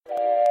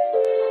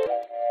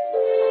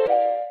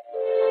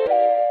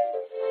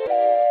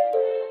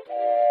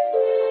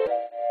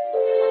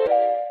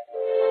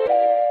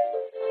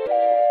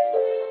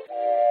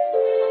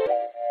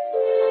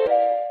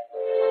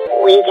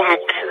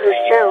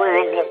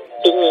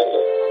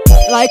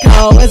Like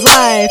hoe is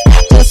life,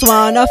 just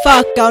wanna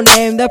fuck, I'll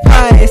name the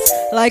price.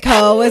 Like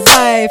hoe is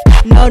life,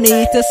 no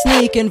need to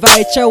sneak,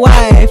 invite your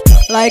wife.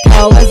 Like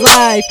hoe is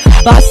life,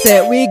 bust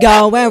it, we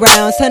going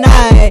round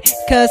tonight.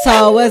 Cause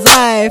hoe is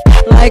life,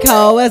 like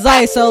hoe is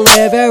life, so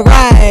live it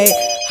right.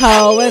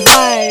 Hoe is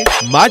life.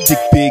 My dick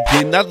big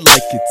and I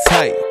like it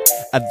tight,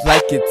 I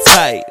like it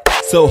tight.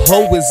 So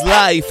hoe is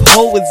life,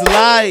 hoe is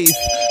life,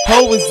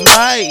 hoe is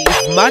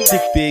life. My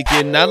dick big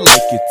and I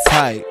like it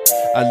tight,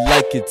 I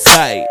like it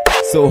tight.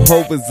 So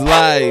hoe is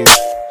life.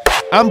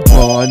 I'm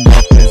blowing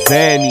up as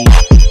Annie,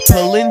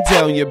 pulling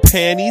down your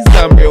panties.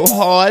 I'm real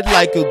hard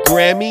like a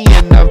Grammy,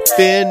 and I'm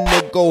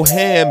finna go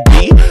ham,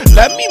 B.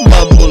 Let me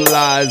mumble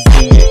lies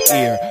in your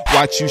ear,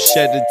 watch you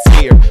shed a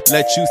tear,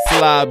 let you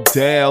slob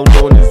down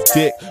on his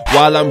dick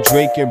while I'm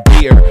drinking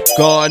beer.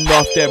 Gone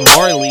off that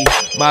Marley,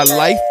 my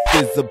life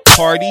is a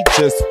party.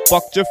 Just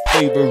fucked your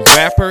favorite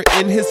rapper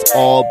in his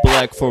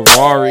all-black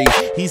Ferrari.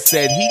 He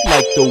said he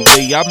liked the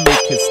way I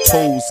make his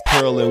toes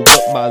curl and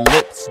what my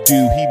lips do.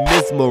 He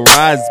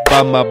mesmerized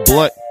by my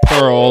blunt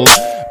pearl.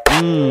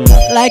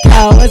 Like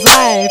hoe is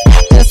life,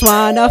 just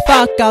wanna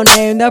fuck, I'll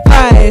name the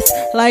price.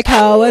 Like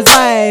hoe is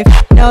life,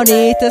 no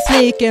need to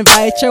sneak,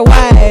 invite your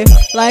wife.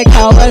 Like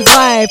hoe is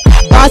life,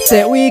 bust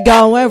it, we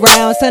going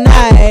round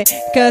tonight.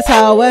 Cause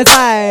hoe is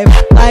life,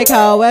 like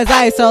hoe is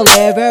life, so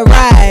live it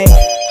right.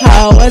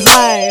 Hoe is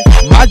life.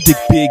 My dick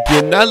big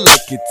and I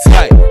like it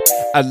tight,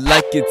 I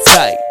like it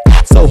tight.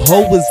 So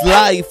hoe is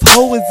life,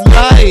 hoe is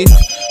life,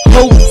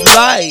 hoe is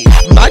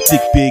life. My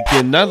dick big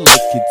and I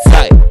like it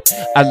tight,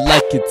 I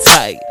like it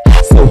tight.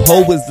 So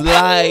hoe is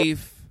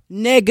life.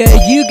 Nigga,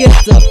 you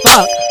get the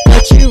fuck,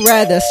 but you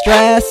rather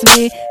stress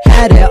me.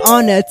 Had it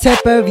on the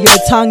tip of your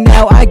tongue,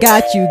 now I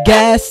got you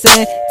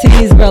guessing.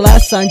 Tease real,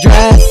 let's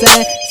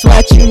undressing.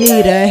 Sweat, you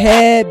need a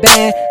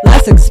headband.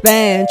 Let's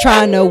expand,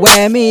 trying to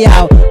wear me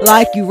out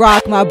like you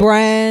rock my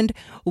brand.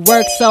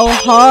 Work so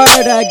hard,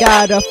 I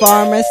got a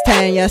farmer's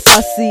tan. Yes,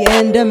 I see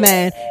in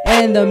demand.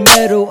 In the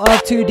middle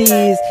of 2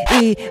 D's,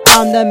 E,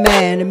 I'm the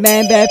man.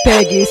 Man, bad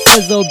piggy,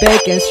 sizzle,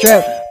 bacon,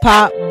 strip.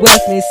 Pop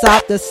with me,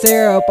 sop the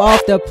syrup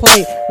off the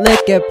plate.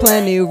 Lick it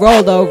plenty,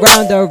 roll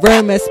around the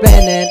room and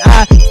spinning.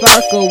 I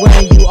sparkle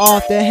when you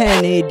off the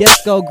Henny.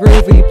 Disco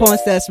groovy,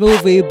 points that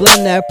smoothie.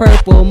 Blend that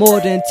purple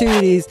more than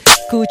tooties.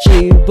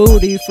 Coochie,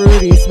 booty,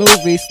 fruity,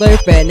 smoothie,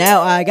 slurping.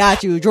 Now I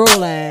got you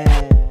drooling.